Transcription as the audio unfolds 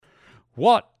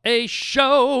What a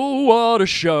show, what a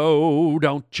show.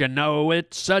 Don't you know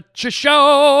it's such a show?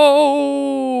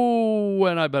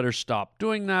 And I better stop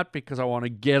doing that because I want to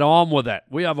get on with it.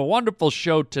 We have a wonderful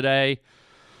show today.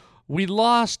 We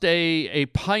lost a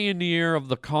pioneer of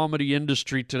the comedy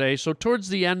industry today. So towards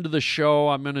the end of the show,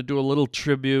 I'm going to do a little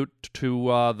tribute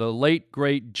to the late,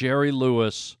 great Jerry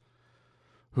Lewis,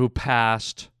 who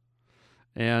passed.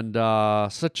 And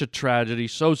such a tragedy,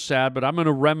 so sad. But I'm going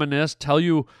to reminisce, tell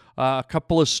you a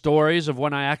couple of stories of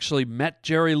when I actually met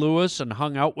Jerry Lewis and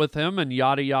hung out with him and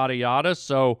yada, yada, yada.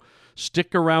 So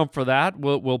stick around for that.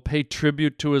 We'll pay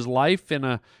tribute to his life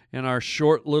in our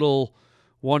short little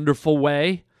wonderful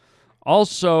way.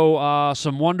 Also,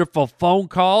 some wonderful phone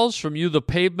calls from you, the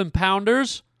pavement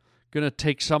pounders. Going to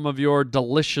take some of your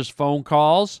delicious phone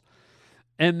calls.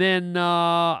 And then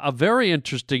a very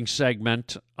interesting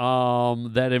segment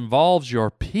that involves your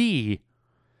pee.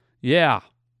 Yeah,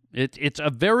 it's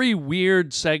a very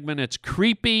weird segment. It's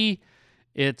creepy.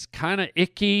 It's kind of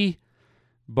icky.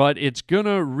 But it's going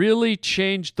to really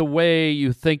change the way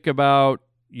you think about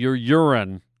your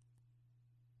urine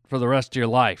for the rest of your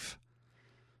life.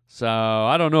 So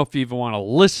I don't know if you even want to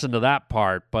listen to that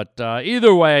part. But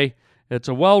either way, it's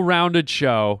a well-rounded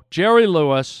show. Jerry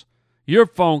Lewis, your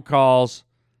phone calls,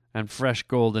 and fresh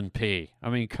golden pee. I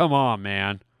mean, come on,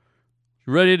 man.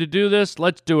 You ready to do this?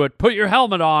 Let's do it. Put your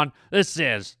helmet on. This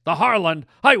is the Harland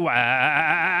Highway.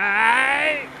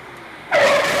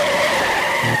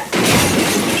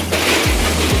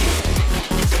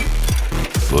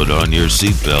 Put on your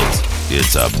seatbelt.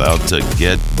 It's about to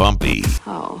get bumpy.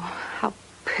 Oh, how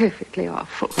perfectly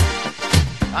awful.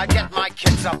 I get my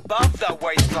kids above the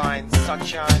waistline,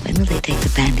 sunshine. When will they take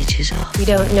the bandages off? We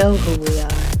don't know who we are.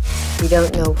 We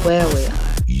don't know where we are.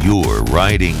 You're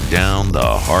riding down the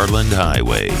Harland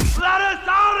Highway. Let us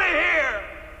out of here!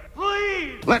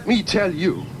 Please! Let me tell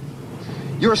you,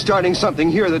 you're starting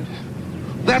something here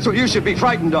that's what you should be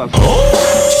frightened of.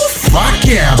 Oh, fuck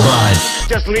yeah, bud.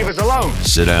 Just leave us alone.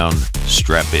 Sit down,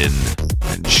 strap in,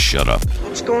 and shut up.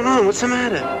 What's going on? What's the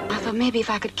matter? I thought maybe if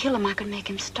I could kill him, I could make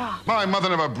him stop. My mother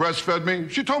never breastfed me.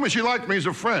 She told me she liked me as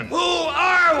a friend. Who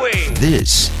are we?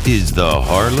 This is the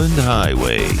Harland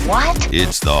Highway. What?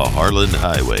 It's the Harland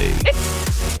Highway.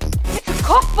 It's a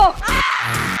cookbook!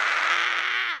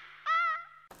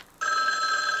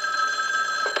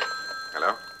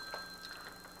 Hello?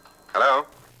 Hello?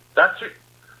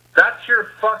 That's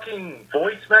your fucking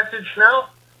voice message now?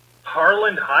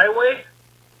 Harland Highway?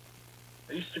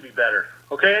 It used to be better.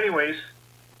 Okay, anyways.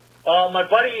 My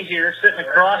buddy here sitting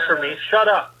across from me, shut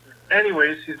up.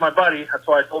 Anyways, he's my buddy. That's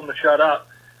why I told him to shut up.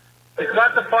 He's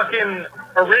got the fucking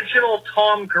original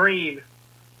Tom Green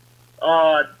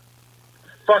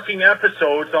fucking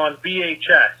episodes on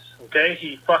VHS. Okay?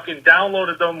 He fucking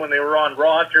downloaded them when they were on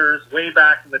Rogers way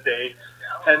back in the day.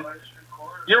 And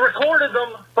you recorded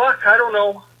them. Fuck, I don't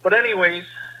know. But anyways.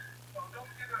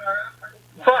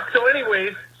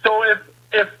 So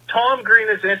if Tom Green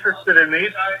is interested in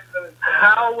these,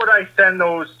 how would I send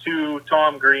those to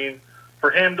Tom Green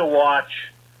for him to watch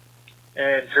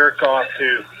and jerk off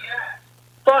to?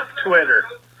 Fuck Twitter.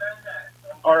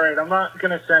 Alright, I'm not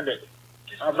going to send it.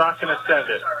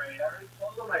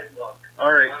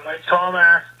 Alright, Tom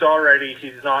asked already.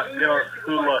 He's not going to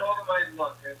look.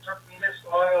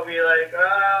 I'll be like,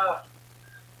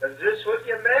 is this what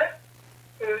you meant?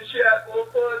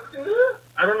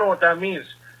 I don't know what that means.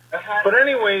 But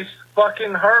anyways,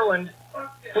 fucking Harland,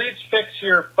 please fix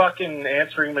your fucking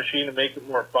answering machine and make it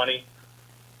more funny.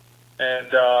 And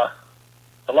I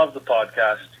love the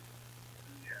podcast.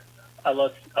 I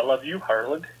love you,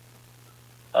 Harland.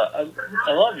 I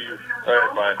love you.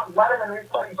 Alright, bye.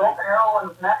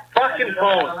 Fucking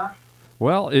phone.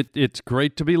 Well, it's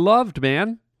great to be loved,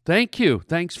 man. Thank you.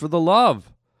 Thanks for the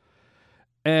love.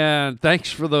 And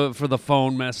thanks for the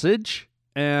phone message.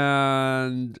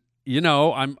 And you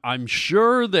know, I'm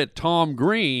sure that Tom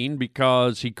Green,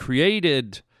 because he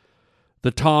created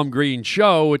the Tom Green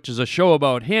Show, which is a show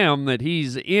about him that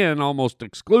he's in almost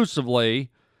exclusively,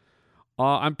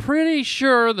 I'm pretty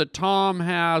sure that Tom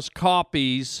has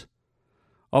copies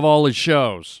of all his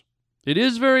shows. It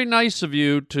is very nice of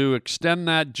you to extend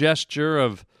that gesture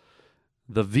of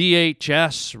the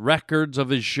VHS records of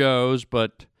his shows,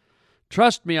 but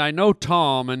trust me, I know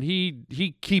Tom, and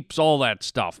he keeps all that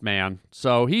stuff, man.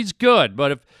 So he's good.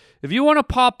 But if you want to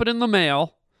pop it in the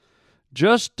mail,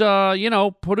 just,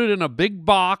 put it in a big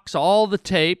box, all the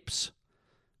tapes,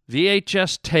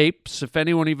 VHS tapes, if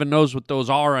anyone even knows what those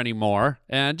are anymore,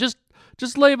 and just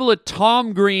label it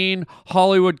Tom Green,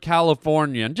 Hollywood,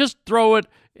 California, and just throw it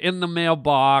in the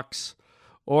mailbox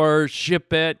or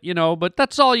ship it, but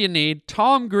that's all you need.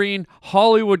 Tom Green,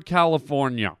 Hollywood,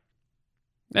 California.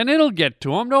 And it'll get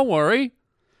to him, don't worry.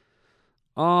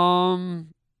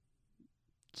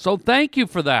 So thank you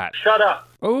for that. Shut up.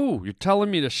 Oh, you're telling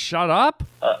me to shut up?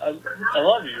 I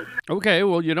love you. Okay,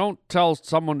 well, you don't tell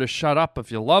someone to shut up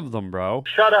if you love them, bro.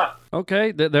 Shut up.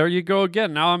 Okay, there you go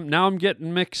again. Now I'm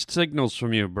getting mixed signals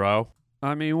from you, bro.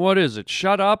 I mean, what is it?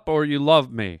 Shut up or you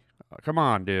love me? Come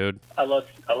on, dude. I love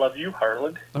you,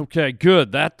 Harland. Okay,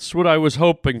 good. That's what I was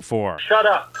hoping for. Shut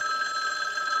up.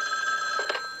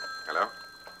 Hello?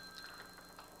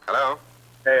 Hello?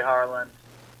 Hey, Harlan.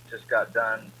 Just got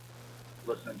done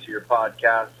listening to your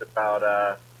podcast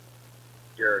about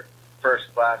your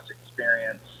first class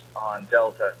experience on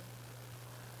Delta.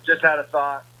 Just had a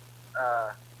thought.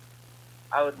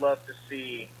 I would love to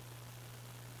see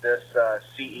this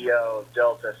CEO of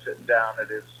Delta sitting down at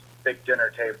his big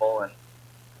dinner table, and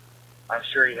I'm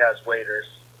sure he has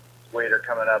waiter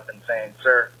coming up and saying,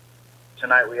 "Sir,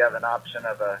 tonight we have an option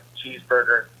of a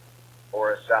cheeseburger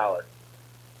or a salad."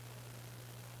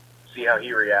 See how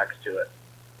he reacts to it.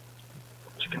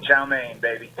 Chicken chow mein,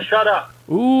 baby. Shut up.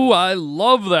 Ooh, I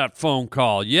love that phone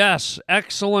call. Yes,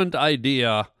 excellent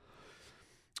idea.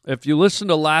 If you listen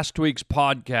to last week's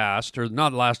podcast, or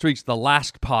not last week's, the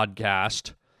last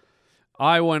podcast,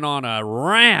 I went on a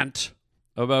rant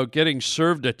about getting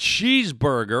served a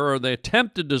cheeseburger, or they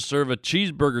attempted to serve a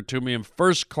cheeseburger to me in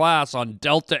first class on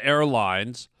Delta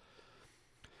Airlines.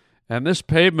 And this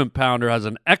pavement pounder has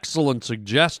an excellent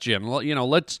suggestion.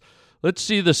 Let's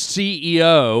see the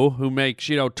CEO who makes,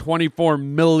 $24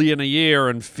 million a year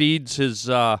and feeds his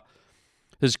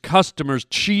customers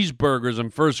cheeseburgers in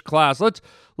first class.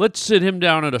 Let's sit him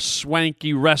down at a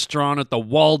swanky restaurant at the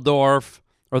Waldorf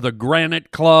or the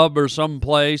Granite Club or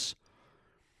someplace.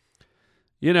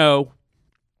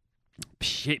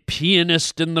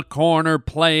 Pianist in the corner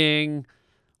playing,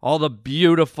 all the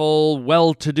beautiful,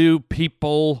 well-to-do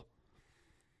people,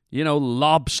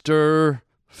 lobster,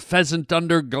 pheasant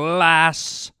under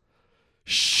glass,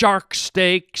 shark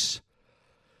steaks,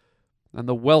 and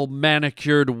the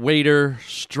well-manicured waiter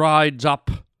strides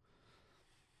up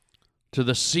to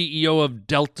the CEO of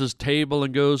Delta's table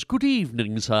and goes, "Good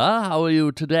evening, sir. How are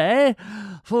you today?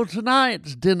 For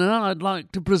tonight's dinner, I'd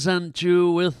like to present you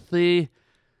with the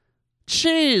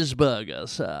cheeseburger,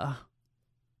 sir."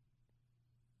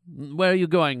 "Where are you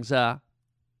going, sir?"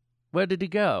 "Where did he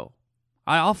go?"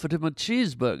 "I offered him a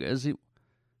cheeseburger.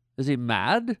 Is he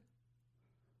mad?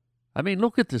 I mean,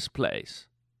 look at this place.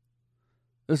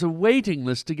 There's a waiting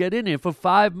list to get in here for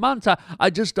 5 months. I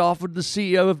just offered the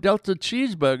CEO of Delta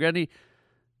cheeseburger, and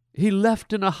he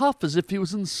left in a huff as if he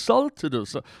was insulted or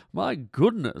so. My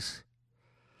goodness.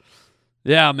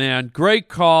 Yeah, man, great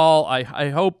call. I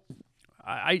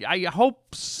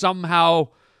hope somehow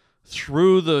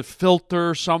through the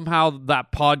filter, somehow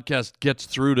that podcast gets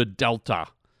through to Delta.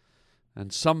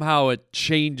 And somehow it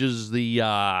changes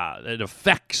it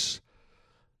affects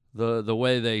the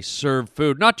way they serve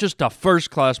food. Not just to first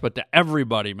class, but to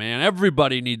everybody, man.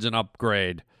 Everybody needs an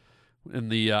upgrade in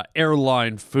the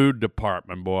airline food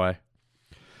department, boy.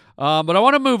 But I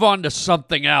want to move on to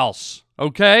something else,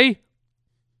 okay?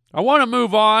 I want to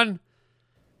move on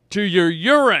to your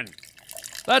urine.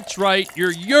 That's right,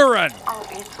 your urine. Oh,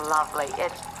 it's lovely.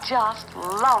 It's just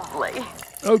lovely.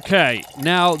 Okay,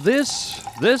 now this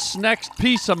next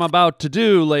piece I'm about to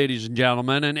do, ladies and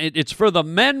gentlemen, and it's for the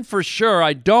men for sure.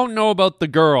 I don't know about the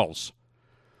girls,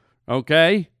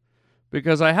 okay?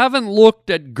 Because I haven't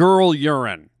looked at girl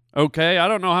urine, okay? I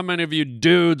don't know how many of you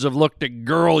dudes have looked at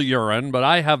girl urine, but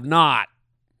I have not.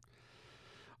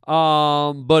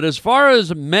 But as far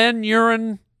as men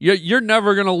urine, you're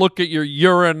never going to look at your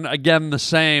urine again the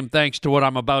same thanks to what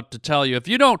I'm about to tell you. If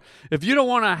you don't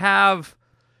want to have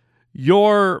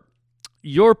your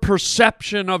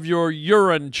perception of your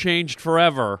urine changed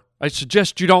forever, I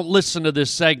suggest you don't listen to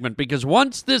this segment, because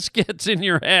once this gets in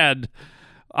your head,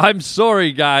 I'm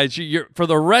sorry, guys, for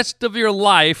the rest of your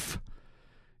life,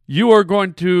 you are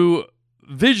going to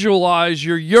visualize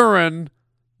your urine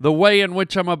the way in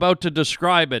which I'm about to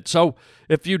describe it. So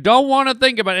if you don't want to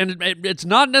think about it, and it's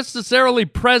not necessarily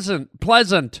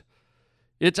pleasant,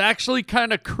 it's actually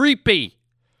kind of creepy.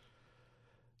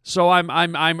 So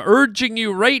I'm urging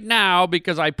you right now,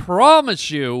 because I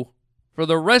promise you, for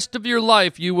the rest of your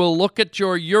life, you will look at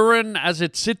your urine as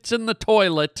it sits in the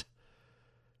toilet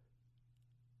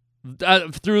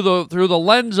through the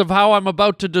lens of how I'm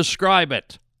about to describe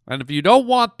it. And if you don't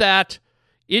want that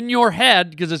in your head,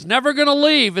 because it's never going to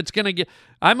leave,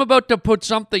 I'm about to put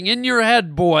something in your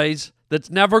head, boys,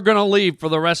 that's never going to leave for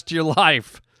the rest of your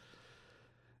life.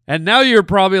 And now you're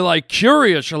probably like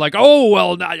curious. You're like, oh,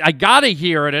 well, I got to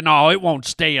hear it. And oh, it won't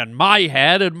stay in my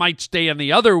head. It might stay in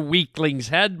the other weakling's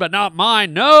head, but not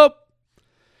mine. Nope.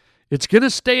 It's going to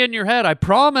stay in your head. I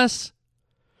promise.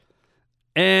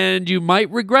 And you might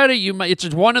regret it. It's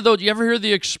just one of those. You ever hear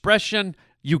the expression,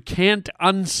 you can't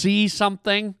unsee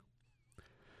something?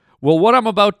 Well, what I'm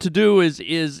about to do is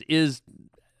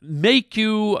make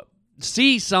you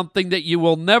see something that you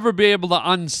will never be able to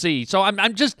unsee. So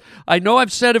I know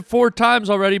I've said it 4 times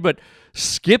already, but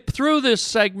skip through this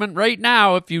segment right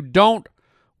now if you don't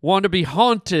want to be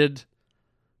haunted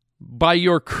by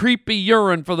your creepy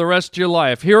urine for the rest of your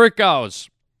life. Here it goes.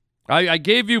 I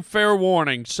gave you fair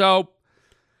warning. So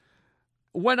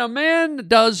when a man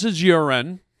does his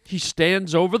urine, he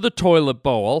stands over the toilet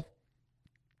bowl.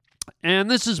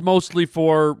 And this is mostly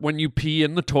for when you pee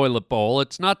in the toilet bowl.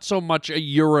 It's not so much a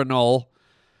urinal,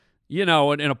 in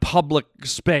a public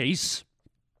space.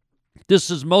 This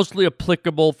is mostly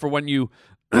applicable for when you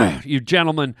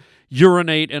gentlemen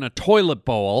urinate in a toilet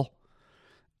bowl.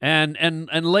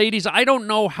 And ladies, I don't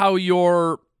know how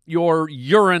your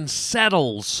urine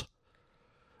settles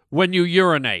when you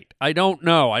urinate. I don't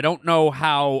know. I don't know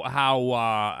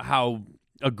how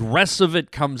aggressive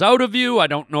it comes out of you. I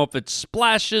don't know if it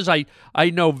splashes. I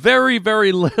know very,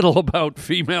 very little about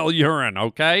female urine,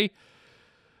 okay?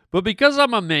 But because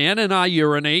I'm a man and I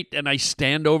urinate and I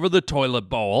stand over the toilet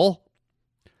bowl,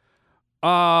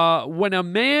 when a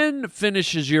man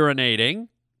finishes urinating,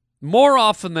 more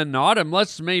often than not,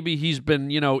 unless maybe he's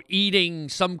been, eating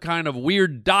some kind of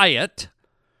weird diet,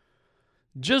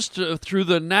 just through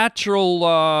the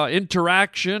natural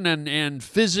interaction and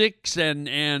physics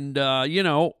and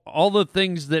all the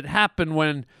things that happen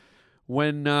when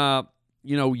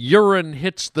urine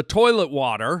hits the toilet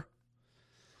water,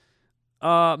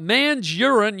 man's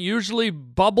urine usually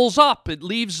bubbles up. It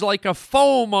leaves like a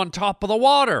foam on top of the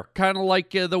water, kind of like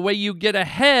the way you get a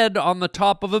head on the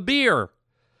top of a beer.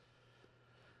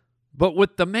 But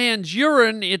with the man's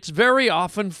urine, it's very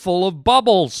often full of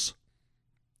bubbles.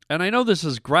 And I know this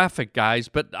is graphic, guys,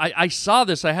 but I saw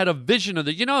this. I had a vision of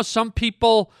it. Some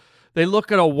people, they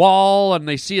look at a wall and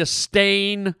they see a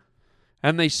stain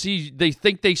and they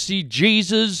think they see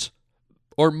Jesus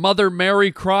or Mother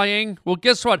Mary crying. Well,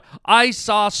 guess what? I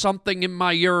saw something in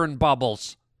my urine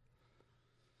bubbles.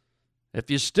 If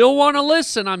you still want to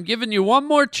listen, I'm giving you one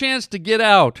more chance to get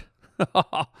out.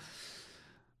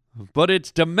 But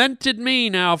it's demented me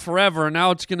now forever, and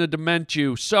now it's going to dement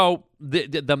you. So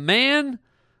the man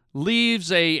leaves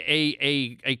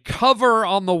a cover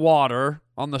on the water,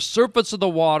 on the surface of the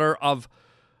water, of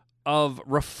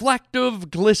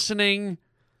reflective, glistening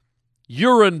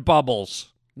urine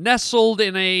bubbles nestled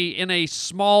in a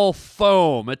small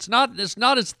foam. It's not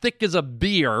as thick as a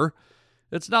beer.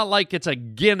 It's not like it's a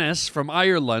Guinness from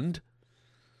Ireland.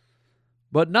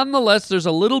 But nonetheless, there's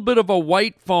a little bit of a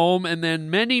white foam and then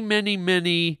many, many,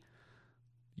 many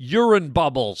urine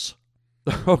bubbles.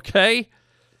 Okay?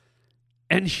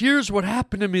 And here's what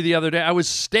happened to me the other day. I was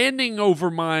standing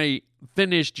over my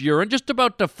finished urine, just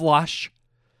about to flush,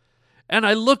 and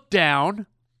I looked down,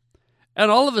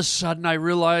 and all of a sudden I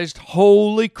realized,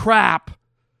 holy crap,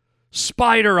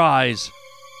 spider eyes.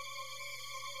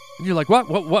 And you're like,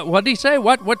 what did he say?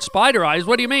 What spider eyes?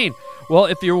 What do you mean? Well,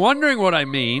 if you're wondering what I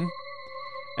mean,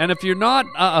 and if you're not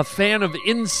a fan of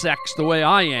insects the way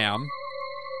I am,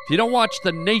 if you don't watch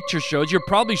the nature shows, you're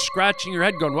probably scratching your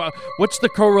head going, what's the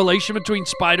correlation between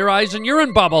spider eyes and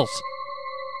urine bubbles?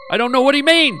 I don't know what he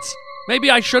means.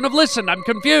 Maybe I shouldn't have listened. I'm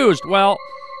confused. Well,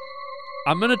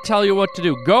 I'm going to tell you what to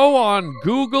do. Go on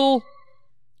Google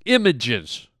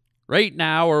Images right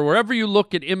now, or wherever you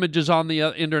look at images on the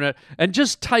internet, and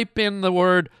just type in the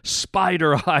word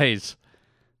spider eyes.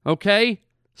 Okay?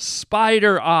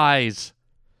 Spider eyes.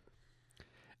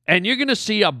 And you're going to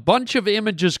see a bunch of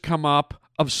images come up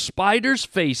of spiders'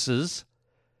 faces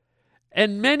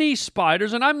and many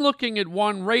spiders. And I'm looking at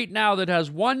one right now that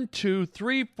has 1, 2,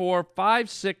 3, 4, 5,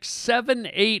 6, 7,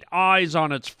 8 eyes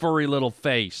on its furry little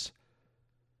face.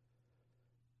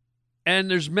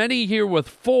 And there's many here with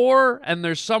 4, and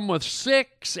there's some with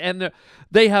 6, and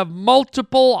they have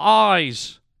multiple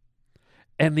eyes.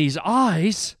 And these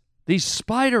eyes, these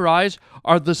spider eyes,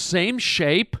 are the same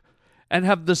shape and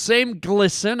have the same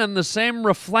glisten and the same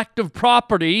reflective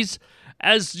properties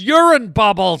as urine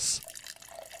bubbles.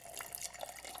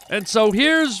 And so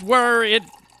here's where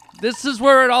this is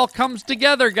where it all comes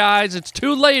together, guys. It's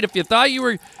too late. If you thought you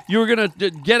were going to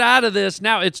get out of this,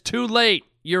 now it's too late.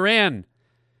 You're in.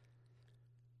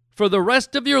 For the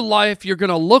rest of your life, you're going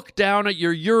to look down at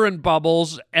your urine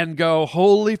bubbles and go,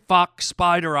 holy fuck,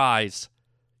 spider eyes.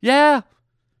 Yeah,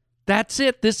 That's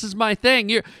it. This is my thing.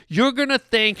 You're going to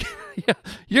think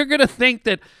you're going to think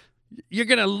that you're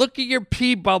going to look at your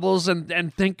pee bubbles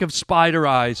and think of spider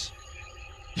eyes.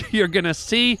 You're going to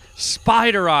see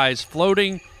spider eyes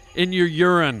floating in your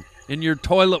urine, in your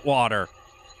toilet water.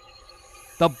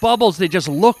 The bubbles, they just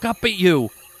look up at you.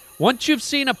 Once you've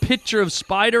seen a picture of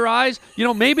spider eyes,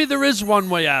 maybe there is one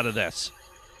way out of this.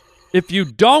 If you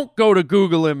don't go to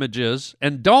Google Images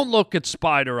and don't look at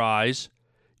spider eyes,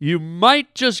 you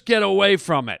might just get away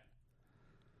from it.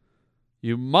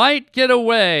 You might get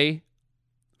away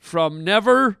from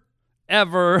never,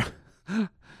 ever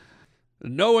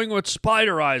knowing what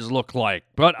spider eyes look like.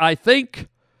 But I think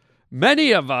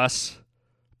many of us,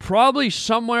 probably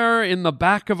somewhere in the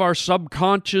back of our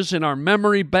subconscious, in our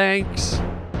memory banks,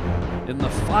 in the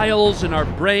files in our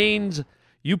brains,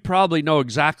 you probably know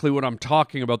exactly what I'm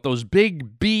talking about. Those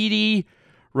big, beady,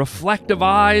 reflective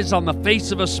eyes on the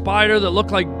face of a spider that look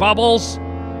like bubbles.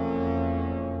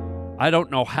 I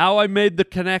don't know how I made the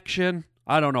connection.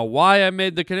 I don't know why I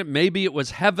made the connection. Maybe it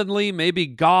was heavenly. Maybe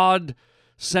God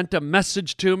sent a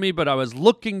message to me, but I was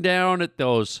looking down at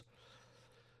those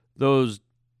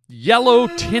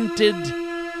yellow-tinted,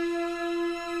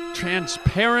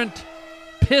 transparent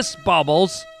piss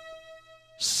bubbles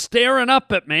staring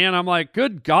up at me, and I'm like,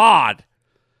 good God.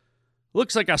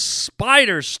 Looks like a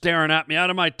spider staring at me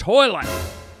out of my toilet.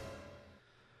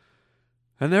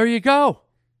 And there you go.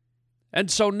 And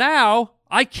so now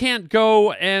I can't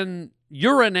go and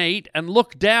urinate and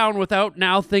look down without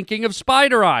now thinking of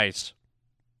spider eyes.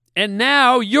 And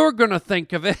now you're going to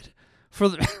think of it for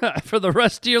the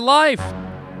rest of your life.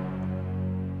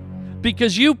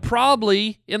 Because you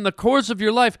probably, in the course of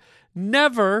your life,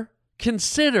 never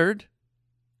considered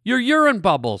your urine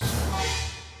bubbles.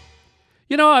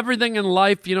 Everything in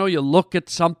life, you look at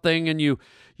something and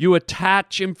you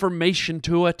attach information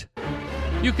to it.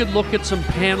 You could look at some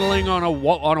paneling on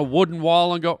a wooden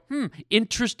wall and go,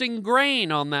 interesting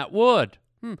grain on that wood.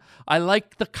 I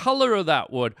like the color of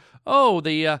that wood. Oh,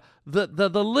 the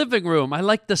living room. I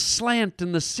like the slant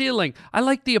in the ceiling. I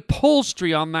like the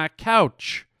upholstery on that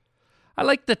couch. I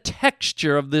like the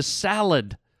texture of this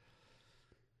salad.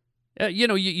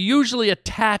 You usually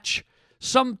attach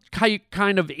some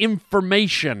kind of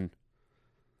information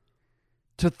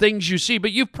to things you see,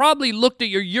 but you've probably looked at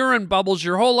your urine bubbles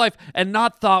your whole life and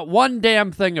not thought one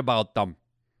damn thing about them,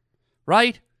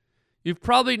 right? You've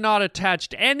probably not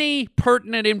attached any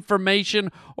pertinent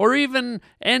information or even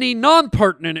any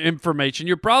non-pertinent information.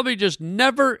 You probably just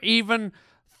never even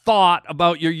thought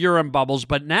about your urine bubbles.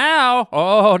 But now,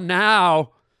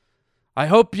 I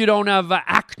hope you don't have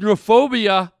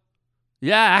acnophobia.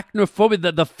 Yeah,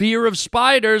 acnophobia, the fear of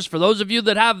spiders. For those of you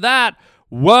that have that,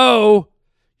 whoa,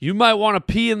 you might want to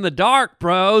pee in the dark,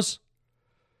 bros.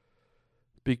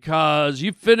 Because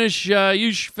you finish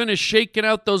shaking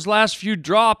out those last few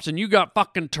drops and you got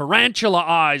fucking tarantula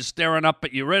eyes staring up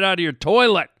at you right out of your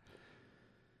toilet.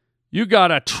 You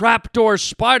got a trapdoor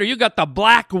spider. You got the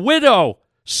Black Widow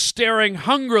staring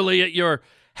hungrily at your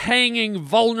hanging,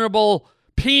 vulnerable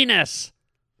penis.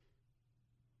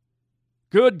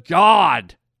 Good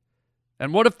God.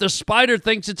 And what if the spider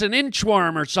thinks it's an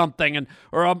inchworm or something,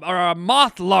 or a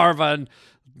moth larva, and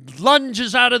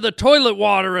lunges out of the toilet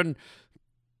water and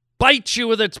bites you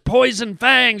with its poison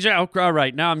fangs? Oh, all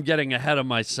right, now I'm getting ahead of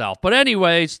myself. But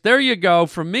anyways, there you go.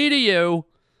 From me to you,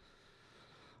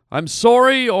 I'm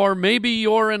sorry, or maybe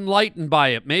you're enlightened by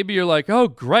it. Maybe you're like, oh,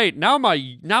 great. Now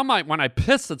when I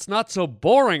piss, it's not so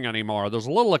boring anymore. There's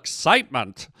a little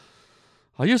excitement.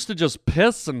 I used to just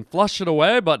piss and flush it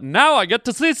away, but now I get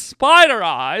to see spider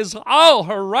eyes. Oh,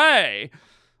 hooray.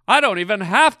 I don't even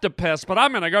have to piss, but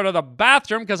I'm going to go to the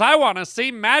bathroom because I want to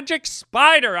see magic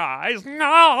spider eyes.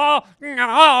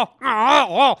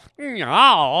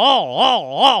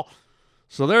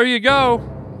 So there you go.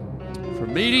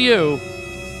 From me to you,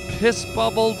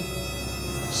 piss-bubbled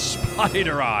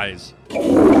spider eyes.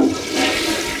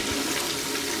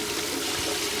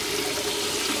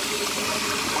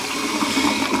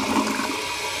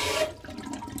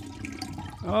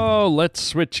 Oh, let's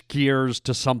switch gears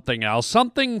to something else.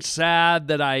 Something sad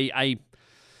that I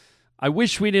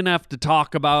wish we didn't have to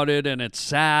talk about it, and it's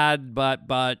sad,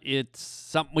 but it's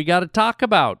something we got to talk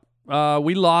about.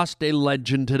 We lost a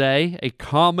legend today, a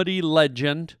comedy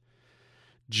legend,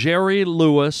 Jerry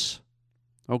Lewis.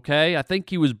 Okay, I think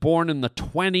he was born in the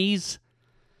 20s,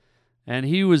 and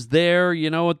he was there,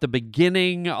 at the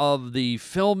beginning of the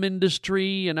film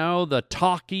industry, the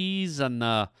talkies and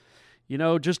the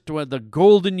just the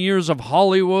golden years of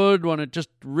Hollywood when it just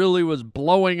really was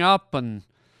blowing up, and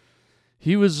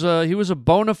he was a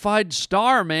bona fide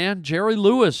star, man. Jerry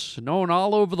Lewis, known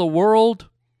all over the world.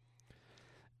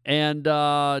 and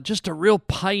just a real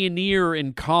pioneer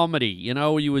in comedy. You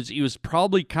know, he was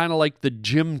probably kind of like the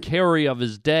Jim Carrey of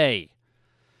his day.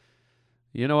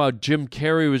 You know how Jim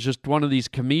Carrey was just one of these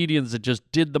comedians that just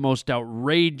did the most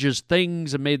outrageous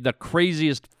things and made the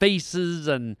craziest faces,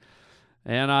 and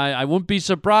I wouldn't be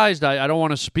surprised. I don't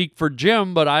want to speak for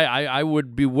Jim, but I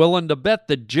would be willing to bet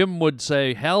that Jim would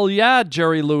say, hell yeah,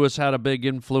 Jerry Lewis had a big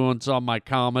influence on my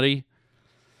comedy.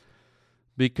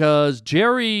 Because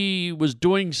Jerry was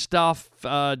doing stuff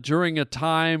during a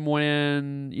time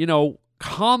when, you know,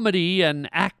 comedy and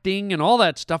acting and all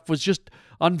that stuff was just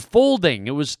unfolding.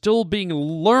 It was still being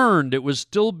learned. It was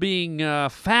still being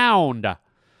found.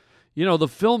 You know, the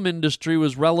film industry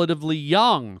was relatively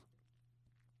young.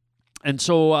 And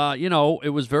so, you know, it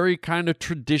was very kind of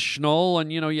traditional.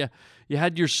 And, you know, you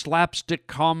had your slapstick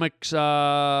comics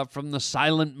from the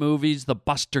silent movies, the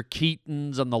Buster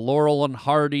Keatons and the Laurel and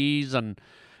Hardys and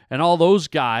all those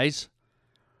guys.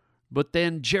 But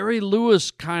then Jerry Lewis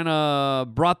kind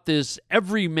of brought this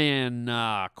everyman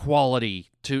quality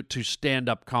to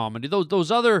stand-up comedy.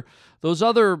 Those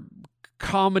other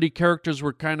comedy characters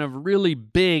were kind of really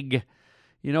big.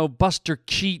 You know, Buster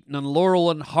Keaton and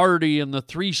Laurel and Hardy and the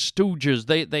Three Stooges.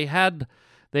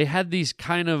 They had these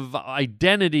kind of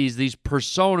identities, these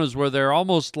personas where they're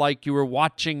almost like you were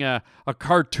watching a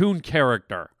cartoon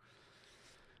character.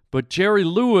 But Jerry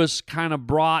Lewis kind of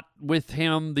brought with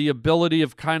him the ability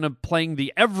of kind of playing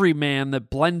the everyman that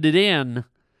blended in.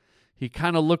 He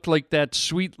kind of looked like that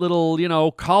sweet little, you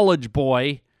know, college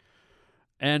boy.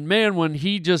 And man, when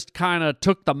he just kind of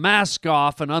took the mask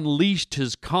off and unleashed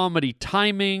his comedy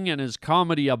timing and his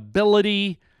comedy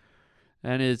ability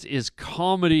and his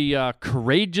comedy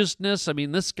courageousness, I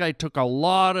mean, this guy took a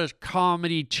lot of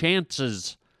comedy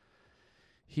chances.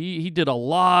 He did a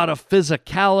lot of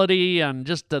physicality and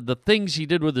just the things he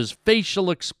did with his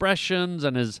facial expressions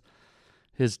and his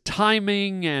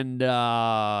timing and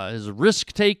his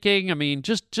risk-taking. I mean,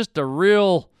 just a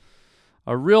real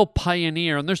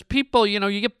pioneer. And there's people, you know,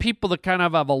 you get people that kind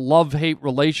of have a love-hate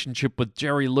relationship with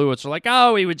Jerry Lewis. They're like,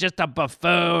 oh, he was just a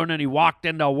buffoon and he walked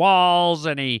into walls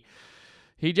and he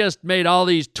just made all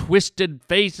these twisted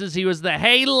faces. He was the,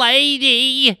 hey,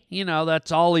 lady. You know,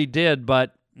 that's all he did.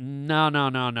 But no.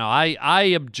 I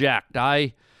object.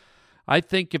 I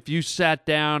think if you sat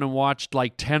down and watched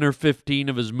like 10 or 15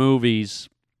 of his movies,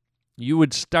 you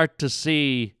would start to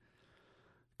see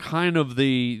kind of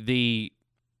the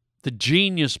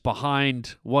genius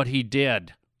behind what he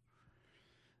did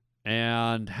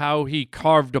and how he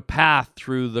carved a path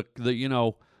through the you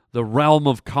know, the realm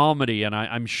of comedy. And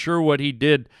I'm sure what he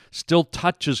did still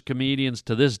touches comedians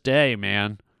to this day,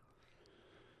 man.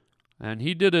 And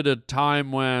he did it at a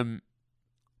time when,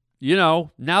 you know,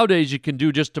 nowadays you can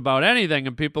do just about anything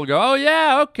and people go, oh,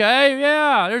 yeah, okay,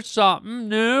 yeah, there's something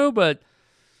new. But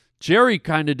Jerry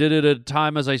kind of did it at a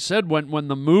time, as I said, when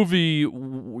the movie,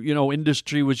 you know,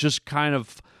 industry was just kind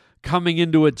of coming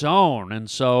into its own. And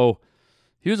so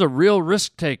he was a real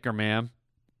risk taker, man.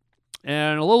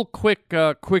 And a little quick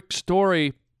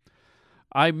story.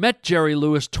 I met Jerry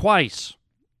Lewis twice.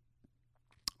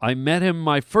 I met him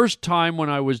my first time when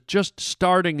I was just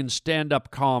starting in stand-up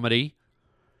comedy.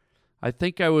 I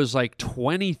think I was like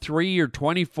 23 or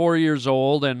 24 years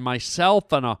old, and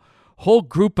myself and a whole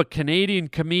group of Canadian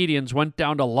comedians went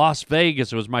down to Las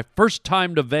Vegas. It was my first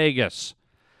time to Vegas.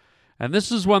 And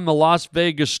this is when the Las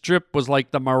Vegas Strip was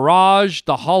like the Mirage,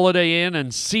 the Holiday Inn,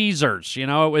 and Caesars. You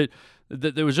know,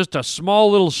 there was just a small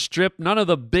little strip, none of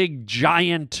the big,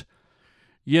 giant,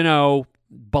 you know,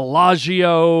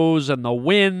 Bellagios and the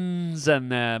Winds and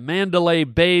the Mandalay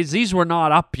Bays. These were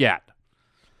not up yet.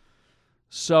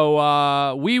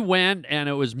 So we went, and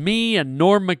it was me and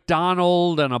Norm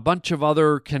Macdonald and a bunch of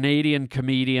other Canadian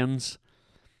comedians.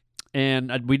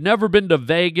 And we'd never been to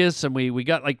Vegas, and we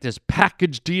got like this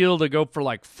package deal to go for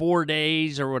like 4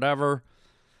 days or whatever.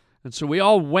 And so we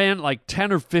all went, like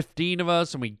 10 or 15 of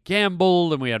us, and we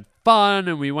gambled, and we had fun,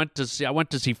 and I went to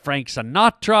see Frank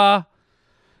Sinatra.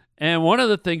 And one of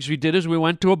the things we did is we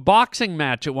went to a boxing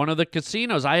match at one of the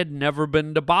casinos. I had never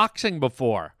been to boxing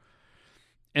before.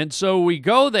 And so we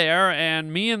go there,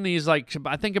 and me and these, like,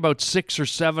 I think about 6 or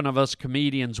 7 of us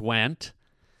comedians went.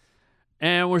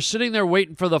 And we're sitting there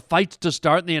waiting for the fights to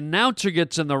start, and the announcer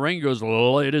gets in the ring and goes,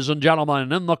 ladies and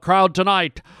gentlemen, in the crowd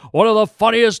tonight, one of the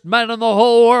funniest men in the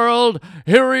whole world,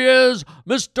 here he is,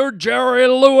 Mr. Jerry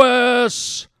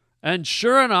Lewis. And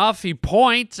sure enough, he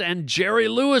points, and Jerry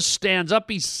Lewis stands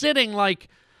up. He's sitting like,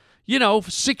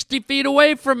 60 feet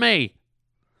away from me.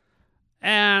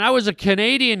 And I was a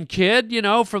Canadian kid,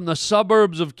 from the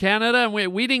suburbs of Canada, and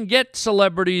we didn't get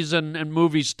celebrities and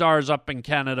movie stars up in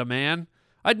Canada, man.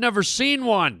 I'd never seen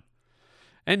one.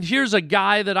 And here's a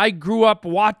guy that I grew up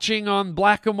watching on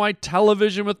black and white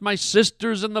television with my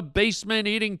sisters in the basement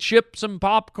eating chips and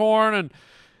popcorn and,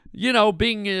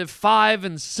 being 5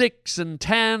 and 6 and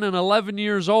 10 and 11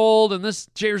 years old. And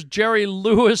here's Jerry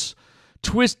Lewis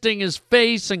twisting his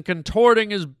face and contorting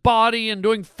his body and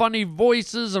doing funny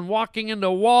voices and walking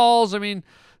into walls. I mean,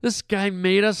 this guy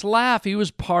made us laugh. He was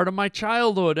part of my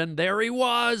childhood. And there he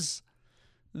was.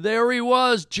 There he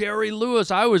was, Jerry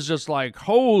Lewis. I was just like,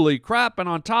 holy crap. And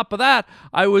on top of that,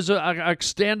 I was a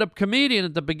stand-up comedian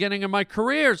at the beginning of my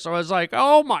career. So I was like,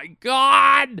 oh my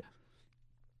God.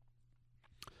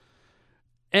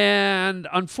 And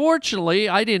unfortunately,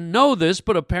 I didn't know this,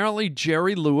 but apparently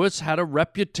Jerry Lewis had a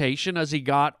reputation as he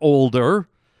got older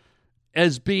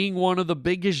as being one of the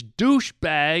biggest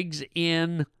douchebags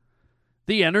in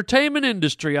the entertainment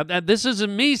industry. This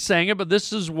isn't me saying it, but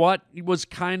this is what was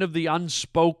kind of the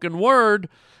unspoken word,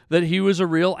 that he was a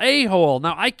real a-hole.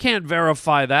 Now, I can't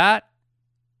verify that.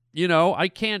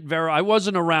 I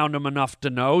wasn't around him enough to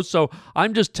know, so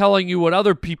I'm just telling you what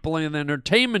other people in the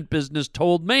entertainment business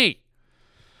told me.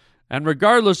 And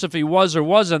regardless if he was or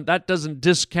wasn't, that doesn't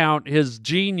discount his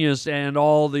genius and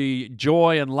all the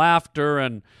joy and laughter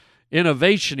and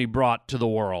innovation he brought to the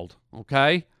world,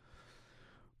 okay?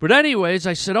 But anyways,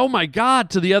 I said, oh my God,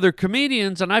 to the other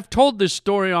comedians, and I've told this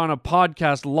story on a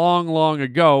podcast long, long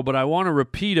ago, but I want to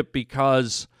repeat it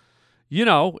because,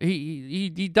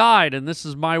 he died, and this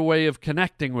is my way of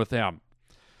connecting with him.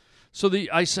 So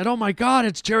I said, oh my God,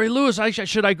 it's Jerry Lewis.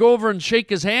 Should I go over and shake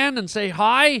his hand and say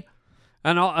hi?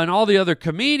 And all the other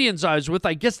comedians I was with,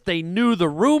 I guess they knew the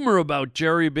rumor about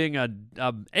Jerry being a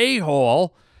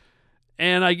a-hole,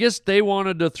 and I guess they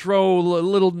wanted to throw a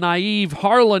little naive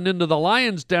Harlan into the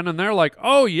lion's den, and they're like,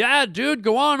 oh, yeah, dude,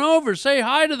 go on over. Say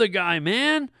hi to the guy,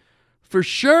 man, for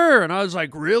sure. And I was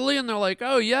like, really? And they're like,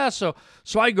 oh, yeah. So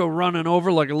I go running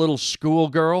over like a little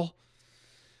schoolgirl,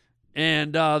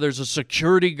 and there's a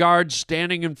security guard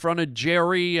standing in front of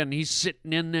Jerry, and he's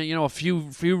sitting in, a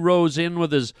few rows in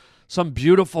with some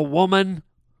beautiful woman.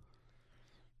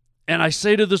 And I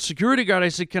say to the security guard, I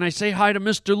said, can I say hi to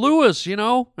Mr. Lewis,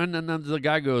 And then the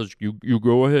guy goes, you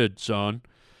go ahead, son.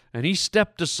 And he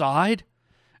stepped aside,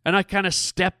 and I kind of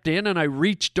stepped in, and I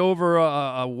reached over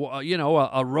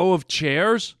a row of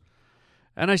chairs.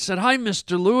 And I said, hi,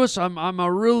 Mr. Lewis, I'm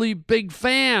a really big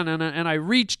fan. And I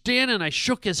reached in, and I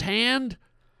shook his hand.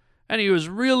 And he was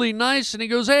really nice, and he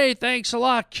goes, hey, thanks a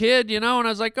lot, kid, And I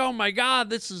was like, oh, my God,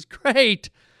 this is great.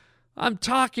 I'm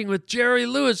talking with Jerry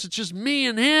Lewis. It's just me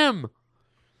and him.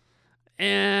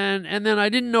 And then I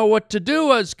didn't know what to do.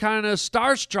 I was kind of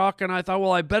starstruck, and I thought,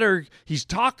 well, he's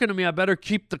talking to me. I better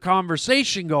keep the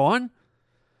conversation going.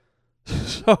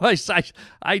 So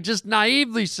I just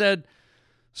naively said,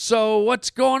 so what's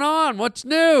going on? What's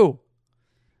new?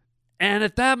 And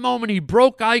at that moment, he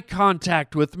broke eye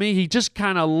contact with me. He just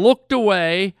kind of looked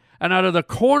away, and out of the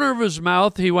corner of his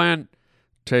mouth, he went,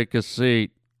 take a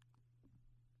seat.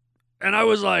 And I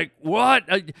was like, what?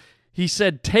 He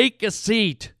said, take a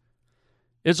seat.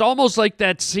 It's almost like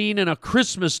that scene in A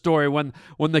Christmas Story when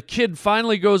the kid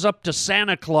finally goes up to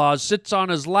Santa Claus, sits on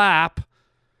his lap,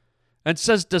 and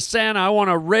says to Santa, I want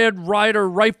a Red Ryder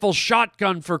rifle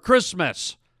shotgun for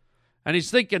Christmas. And he's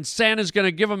thinking Santa's going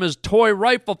to give him his toy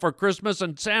rifle for Christmas,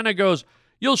 and Santa goes,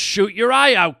 you'll shoot your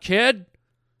eye out, kid.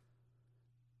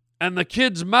 And the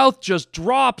kid's mouth just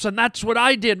drops, and that's what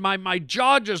I did. My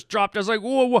jaw just dropped. I was like,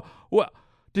 whoa.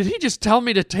 Did he just tell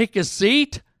me to take a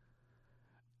seat?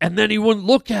 And then he wouldn't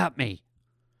look at me.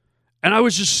 And I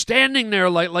was just standing there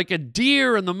like a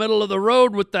deer in the middle of the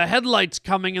road with the headlights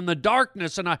coming in the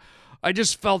darkness, and I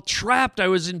just felt trapped. I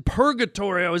was in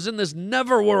purgatory. I was in this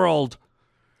neverworld.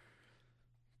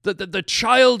 The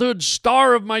childhood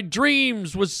star of my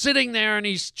dreams was sitting there, and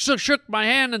he shook my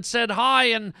hand and said hi,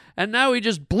 and now he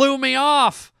just blew me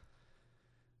off.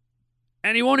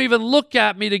 And he won't even look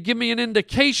at me to give me an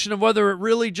indication of whether it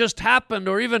really just happened,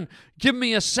 or even give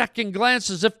me a second glance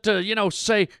as if to,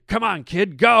 say, come on,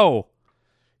 kid, go.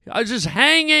 I was just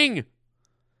hanging.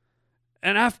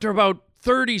 And after about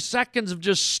 30 seconds of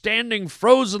just standing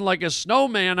frozen like a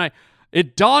snowman,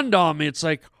 it dawned on me. It's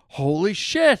like, holy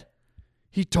shit.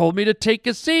 He told me to take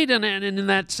a seat, and in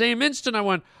that same instant, I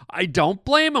went, I don't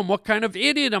blame him. What kind of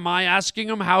idiot am I asking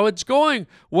him how it's going?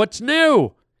 What's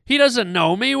new? He doesn't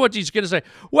know me. What he's going to say?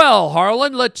 Well,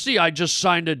 Harlan, let's see. I just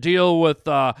signed a deal with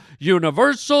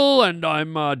Universal, and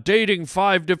I'm dating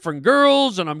 5 different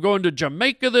girls, and I'm going to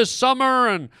Jamaica this summer,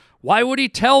 and why would he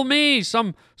tell me?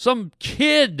 Some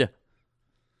kid.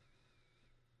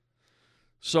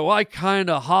 So I kind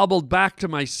of hobbled back to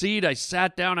my seat. I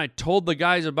sat down. I told the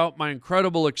guys about my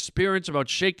incredible experience, about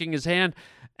shaking his hand.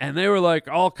 And they were like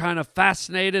all kind of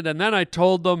fascinated. And then I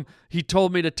told them, he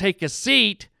told me to take a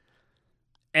seat.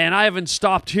 And I haven't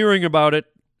stopped hearing about it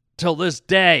till this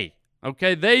day.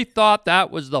 Okay, they thought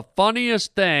that was the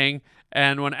funniest thing.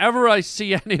 And whenever I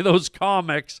see any of those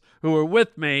comics who are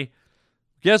with me,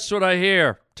 guess what I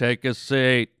hear? Take a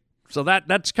seat. So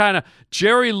that's kind of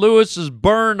Jerry Lewis's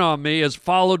burn on me has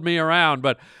followed me around.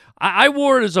 But I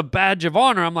wore it as a badge of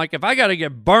honor. I'm like, if I got to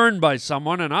get burned by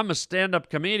someone and I'm a stand-up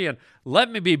comedian,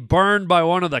 let me be burned by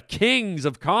one of the kings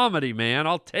of comedy, man.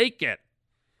 I'll take it.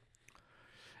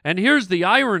 And here's the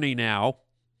irony now.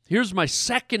 Here's my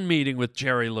second meeting with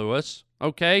Jerry Lewis,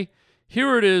 okay?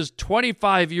 Here it is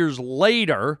 25 years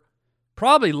later,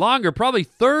 probably longer, probably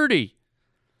 30.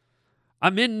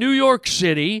 I'm in New York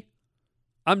City.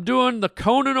 I'm doing the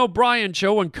Conan O'Brien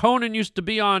show when Conan used to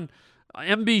be on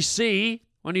NBC,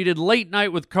 when he did Late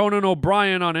Night with Conan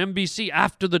O'Brien on NBC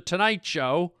after The Tonight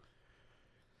Show.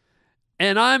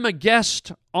 And I'm a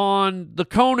guest on the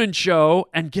Conan show,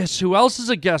 and guess who else is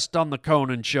a guest on the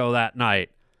Conan show that night?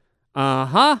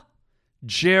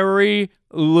 Jerry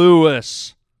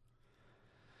Lewis.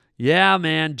 Yeah,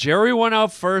 man, Jerry went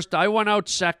out first, I went out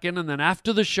second, and then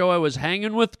after the show I was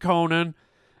hanging with Conan,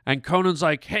 and Conan's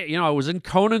like, hey, I was in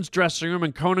Conan's dressing room,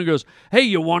 and Conan goes, hey,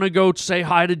 you want to go say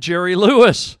hi to Jerry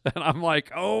Lewis? And I'm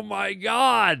like, oh my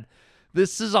God,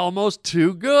 this is almost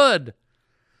too good.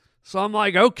 So I'm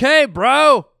like, okay,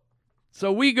 bro.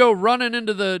 So we go running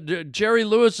into the Jerry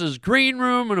Lewis's green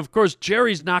room, and of course,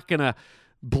 Jerry's not going to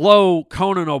blow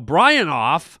Conan O'Brien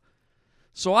off.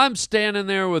 So I'm standing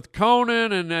there with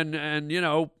Conan,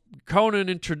 and Conan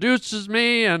introduces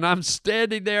me, and I'm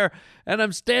standing there, and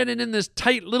I'm standing in this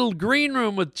tight little green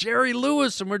room with Jerry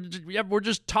Lewis, and we're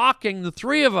just talking, the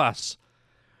three of us.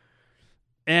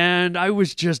 And I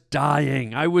was just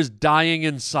dying. I was dying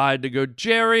inside to go,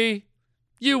 Jerry,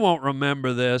 you won't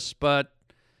remember this, but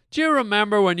do you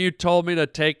remember when you told me to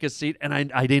take a seat? And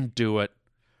I didn't do it.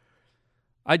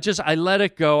 I let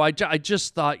it go. I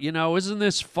just thought, isn't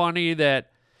this funny that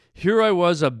here I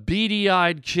was, a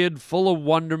beady-eyed kid full of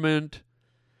wonderment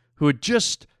who had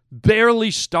just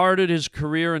barely started his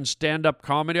career in stand-up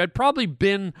comedy. I'd probably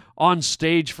been on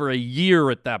stage for a year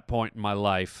at that point in my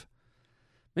life,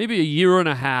 maybe a year and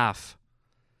a half.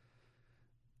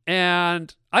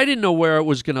 And I didn't know where it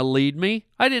was going to lead me.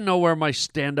 I didn't know where my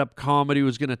stand-up comedy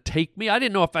was going to take me. I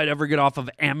didn't know if I'd ever get off of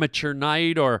Amateur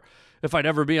Night or if I'd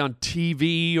ever be on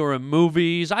TV or in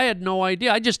movies. I had no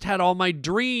idea. I just had all my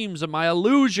dreams and my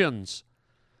illusions.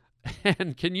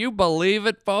 And can you believe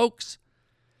it, folks?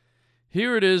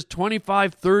 Here it is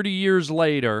 25, 30 years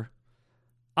later.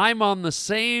 I'm on the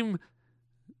same,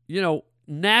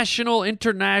 national,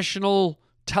 international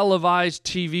televised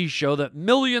TV show that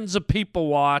millions of people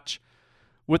watch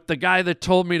with the guy that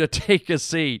told me to take a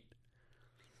seat.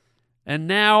 And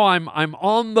now I'm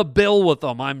on the bill with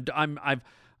them.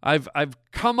 I've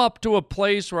come up to a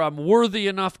place where I'm worthy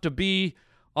enough to be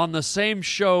on the same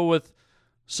show with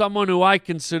someone who I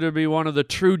consider to be one of the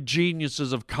true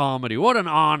geniuses of comedy. What an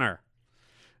honor.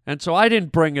 And so I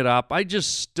didn't bring it up. I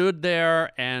just stood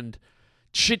there and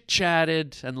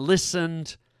chit-chatted and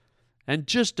listened and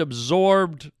just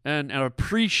absorbed and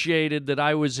appreciated that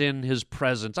I was in his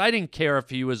presence. I didn't care if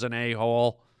he was an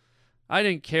a-hole. I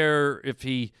didn't care if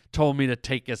he told me to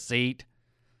take a seat.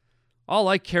 All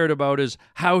I cared about is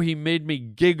how he made me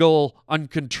giggle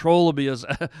uncontrollably as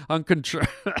a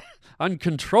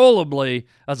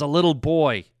little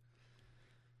boy.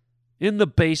 In the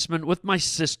basement with my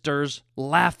sisters,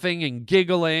 laughing and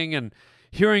giggling and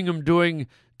hearing him doing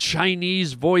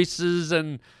Chinese voices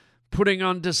and putting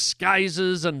on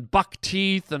disguises and buck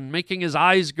teeth and making his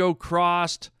eyes go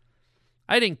crossed.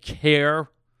 I didn't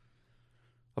care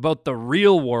about the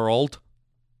real world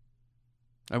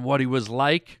and what he was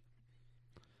like.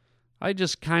 I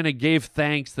just kind of gave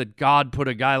thanks that God put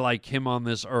a guy like him on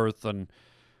this earth, and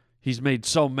he's made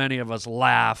so many of us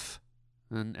laugh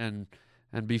and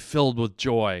be filled with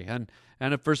joy. And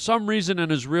if for some reason in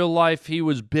his real life he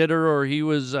was bitter or he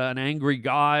was an angry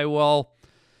guy, well,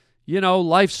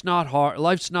 life's not hard.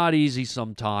 Life's not easy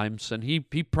sometimes, and he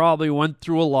probably went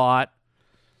through a lot.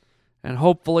 And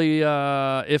hopefully,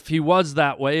 if he was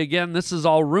that way, again, this is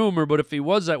all rumor, but if he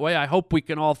was that way, I hope we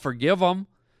can all forgive him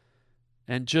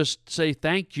and just say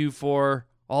thank you for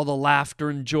all the laughter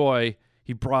and joy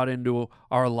he brought into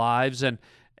our lives and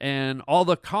all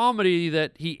the comedy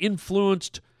that he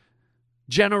influenced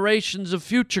generations of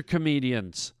future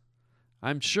comedians.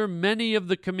 I'm sure many of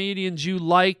the comedians you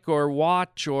like or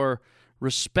watch or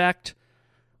respect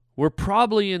were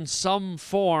probably in some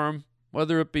form,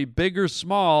 whether it be big or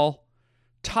small,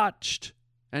 touched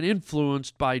and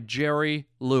influenced by Jerry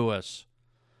Lewis.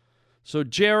 So,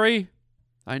 Jerry,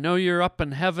 I know you're up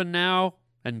in heaven now,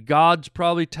 and God's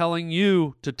probably telling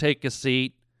you to take a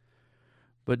seat.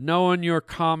 But knowing your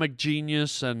comic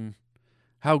genius and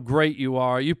how great you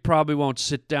are, you probably won't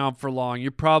sit down for long.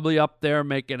 You're probably up there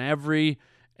making every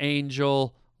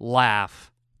angel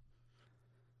laugh.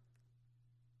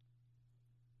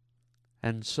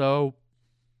 And so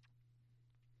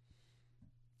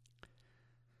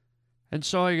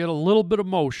I get a little bit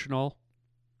emotional,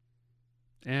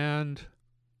 and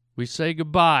we say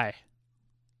goodbye.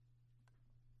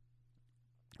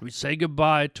 We say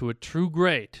goodbye to a true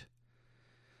great.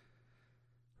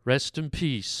 Rest in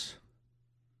peace,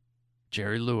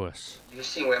 Jerry Lewis. You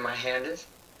see where my hand is?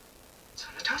 It's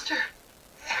on the toaster.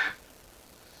 There.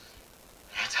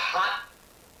 It's hot.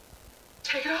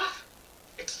 Take it off.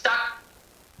 It's stuck.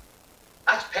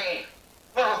 That's pain.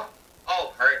 Oh,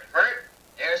 hurt.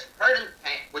 There's hurt and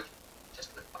pain. Would you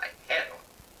just lift my head on?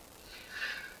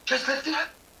 Just lift it up.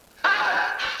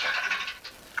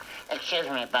 Excuse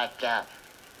me, but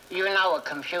you know what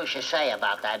Confucius say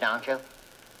about that, don't you?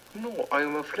 No,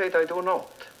 I'm afraid I do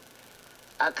not.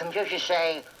 Confucius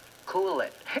say, cool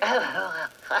it. I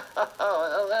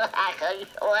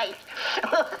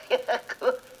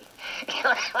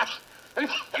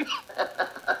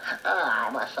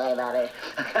must say that is.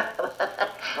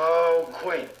 Oh,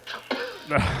 quaint.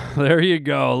 There you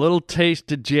go. A little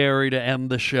taste of Jerry to end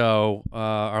the show.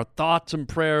 Our thoughts and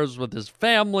prayers with his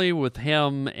family, with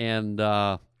him, and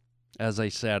as I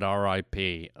said,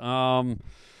 R.I.P.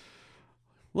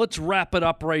 Let's wrap it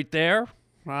up right there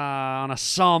on a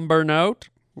somber note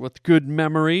with good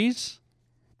memories.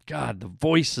 God, the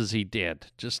voices he did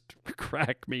just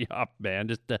crack me up, man.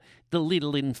 Just the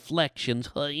little inflections.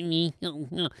 Let's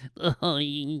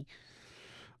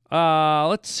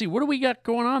see. What do we got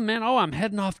going on, man? Oh, I'm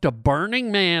heading off to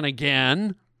Burning Man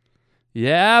again.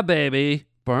 Yeah, baby.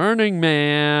 Burning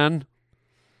Man.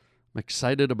 I'm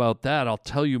excited about that. I'll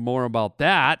tell you more about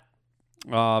that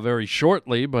very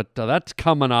shortly, but that's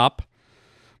coming up.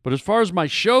 But as far as my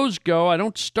shows go, I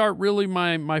don't start really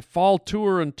my fall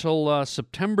tour until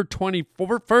September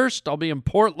 21st. I'll be in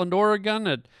Portland, Oregon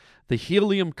at the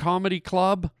Helium Comedy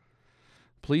Club.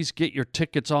 Please get your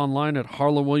tickets online at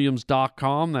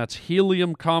harlanwilliams.com. That's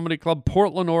Helium Comedy Club,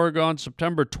 Portland, Oregon,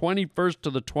 September 21st to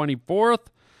the 24th.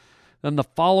 Then the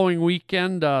following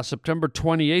weekend, September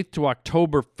 28th to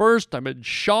October 1st, I'm in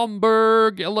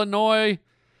Schaumburg, Illinois,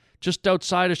 just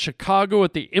outside of Chicago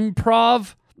at the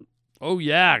Improv. Oh,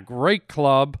 yeah, great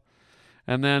club.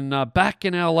 And then back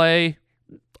in L.A.,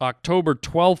 October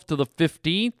 12th to the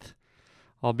 15th,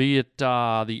 I'll be at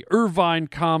the Irvine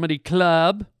Comedy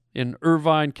Club in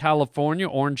Irvine, California,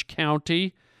 Orange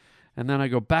County. And then I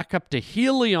go back up to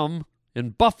Helium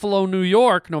in Buffalo, New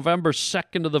York, November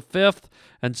 2nd to the 5th,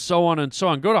 and so on and so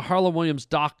on. Go to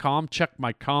harlanwilliams.com, check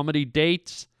my comedy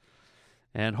dates,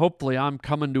 and hopefully I'm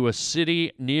coming to a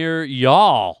city near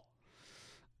y'all.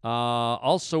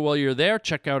 Also, while you're there,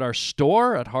 check out our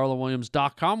store at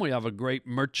harlanwilliams.com. We have a great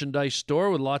merchandise store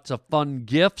with lots of fun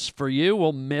gifts for you.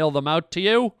 We'll mail them out to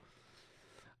you.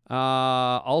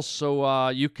 Also,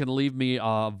 you can leave me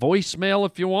a voicemail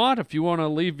if you want. If you want to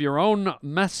leave your own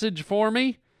message for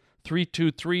me,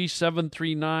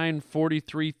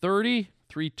 323-739-4330,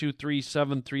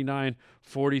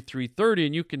 323-739-4330,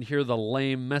 and you can hear the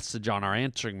lame message on our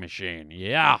answering machine.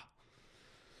 Yeah.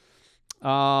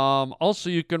 Also,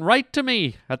 you can write to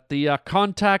me at the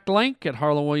contact link at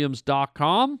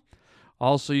harlanwilliams.com.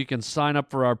 Also, you can sign up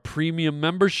for our premium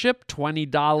membership.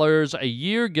 $20 a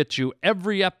year gets you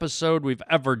every episode we've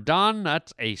ever done.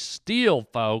 That's a steal,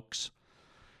 folks.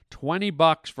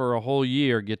 $20 for a whole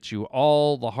year gets you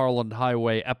all the Harland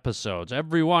Highway episodes,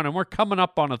 every one. And we're coming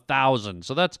up on 1,000.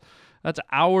 So that's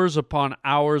hours upon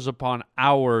hours upon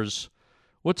hours.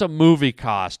 What's a movie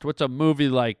cost? What's a movie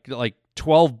like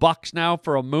 $12 now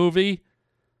for a movie?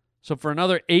 So for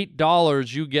another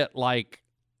 $8, you get like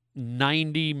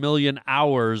 90 million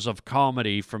hours of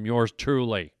comedy from yours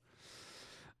truly.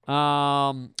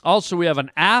 Also, we have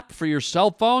an app for your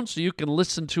cell phone, so you can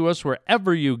listen to us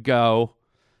wherever you go.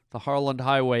 The Harland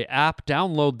Highway app.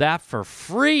 Download that for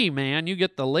free, man. You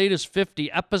get the latest 50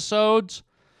 episodes,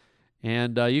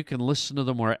 and you can listen to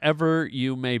them wherever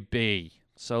you may be.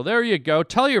 So there you go.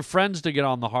 Tell your friends to get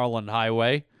on the Harland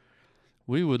Highway.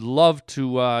 We would love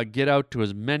to get out to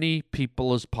as many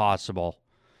people as possible.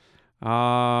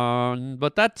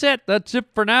 But that's it. That's it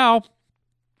for now.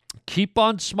 Keep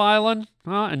on smiling.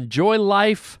 Enjoy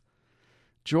life.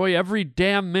 Enjoy every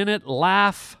damn minute.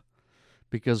 Laugh.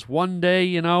 Because one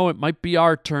day, it might be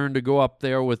our turn to go up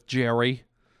there with Jerry.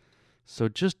 So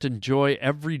just enjoy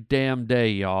every damn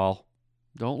day, y'all.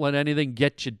 Don't let anything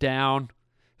get you down.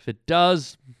 If it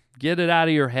does, get it out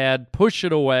of your head. Push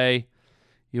it away.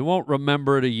 You won't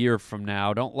remember it a year from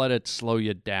now. Don't let it slow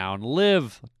you down.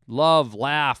 Live, love,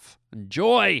 laugh,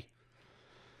 enjoy.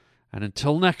 And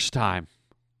until next time,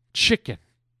 chicken,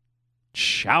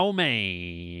 chow mein,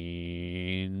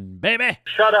 baby.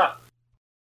 Shut up.